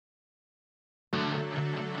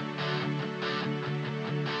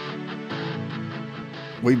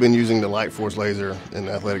We've been using the LightForce laser in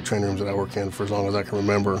the athletic training rooms that I work in for as long as I can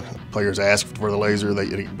remember. Players ask for the laser,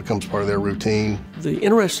 it becomes part of their routine. The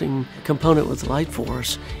interesting component with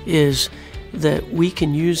LightForce is that we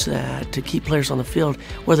can use that to keep players on the field,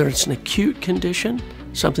 whether it's an acute condition,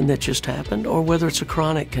 something that just happened, or whether it's a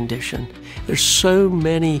chronic condition. There's so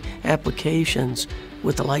many applications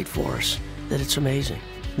with the LightForce that it's amazing.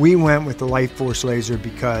 We went with the LightForce laser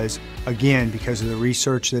because of the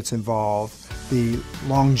research that's involved, the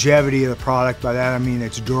longevity of the product. By that I mean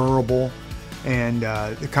it's durable, and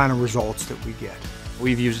the kind of results that we get.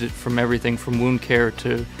 We've used it from everything from wound care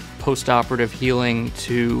to post-operative healing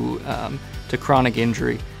to chronic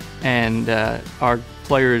injury, and our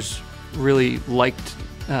players really liked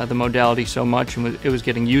the modality so much, and it was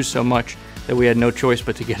getting used so much that we had no choice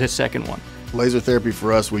but to get a second one. Laser therapy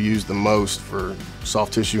for us we use the most for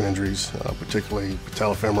soft tissue injuries, particularly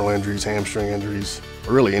patellofemoral injuries, hamstring injuries,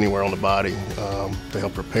 or really anywhere on the body, to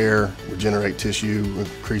help repair, regenerate tissue,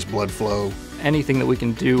 increase blood flow. Anything that we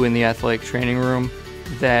can do in the athletic training room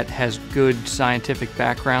that has good scientific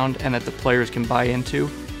background and that the players can buy into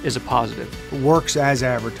is a positive. It works as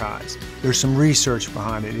advertised. There's some research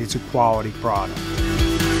behind it. It's a quality product.